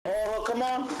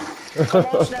Come on. Come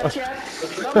on, Snapchat.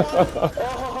 Come on.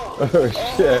 Oh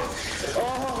shit.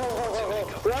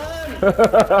 Run!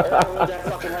 Oh, that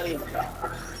fucking honey.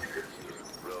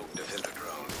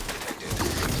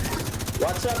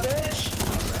 What's up, bitch?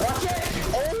 Watch it!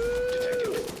 Oh!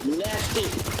 Nasty.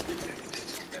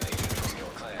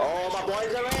 Oh, my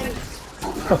boys are in.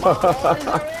 My boys are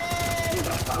in.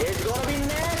 It's gonna be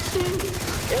nasty.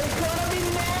 It's gonna be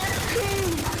nasty.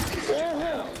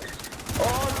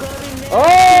 Oh, it's gonna be nasty.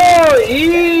 Oh,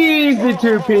 easy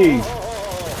two-piece.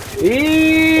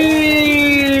 Easy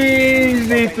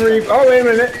three. Oh, wait a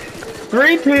minute.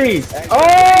 Three-piece.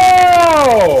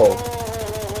 Oh!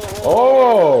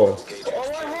 Oh!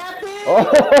 What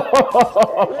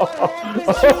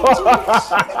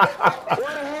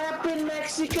happened,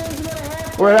 Mexicans?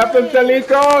 What happened,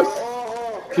 Talicos?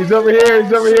 He's over here.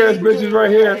 He's over here. This bitch is right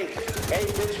here. Hey,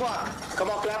 bitch, what? Come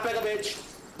on, clap like a bitch.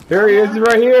 Here he is. He's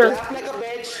right here. Clap like a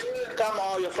bitch. Come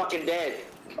on, you're fucking dead.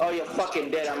 Oh, you're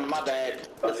fucking dead. I'm my bad.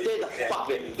 Let's stay the fuck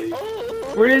it.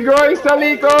 Oh. Where are you going,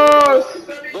 Talicos?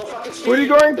 Go fucking steal. Where are you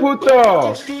going, Go puto?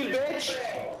 fucking steal, bitch.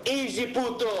 Easy,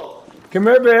 puto. Come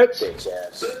here, bitch. Bitch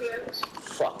ass.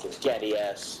 Fucking catty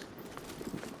ass.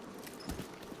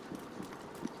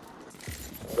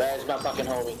 Where's my fucking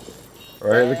homie?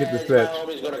 Alright, look at this bitch. My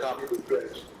homie's gonna come.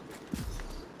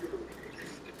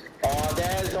 Oh,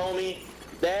 there's homie.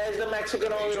 There's the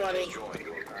Mexican homie running.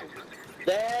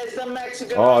 There's the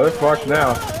Mexican Oh, they're homie fucked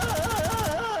now.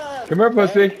 Come here,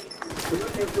 pussy.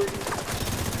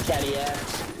 Catty ass.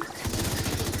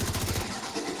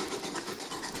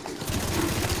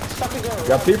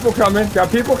 Got people coming.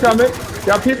 Got people coming.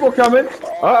 Got people coming.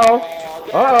 Uh-oh.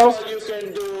 Uh-oh. That's all you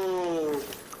can do.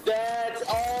 That's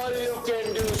all you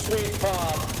can do, sweet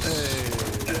pop.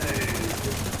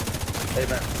 Hey,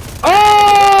 man. Oh!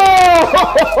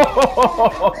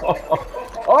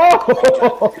 Oh!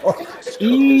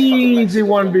 Easy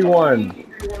 1v1.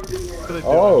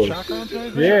 Oh,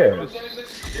 yeah.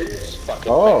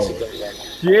 Oh,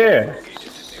 yeah.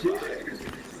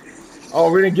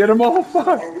 Oh, we didn't get them all?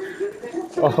 Fuck.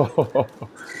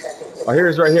 Oh, here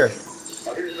it is right here.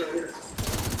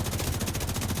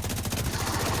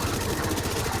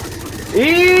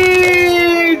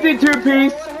 Easy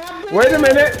two-piece. Wait a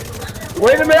minute.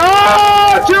 Wait a minute.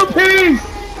 Oh, two-piece.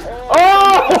 Oh,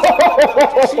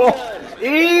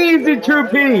 easy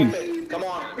two-piece. Come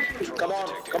on. Come on.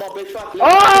 Come on, bitch. Fuck.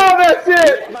 Oh, that's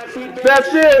it.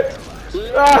 That's it.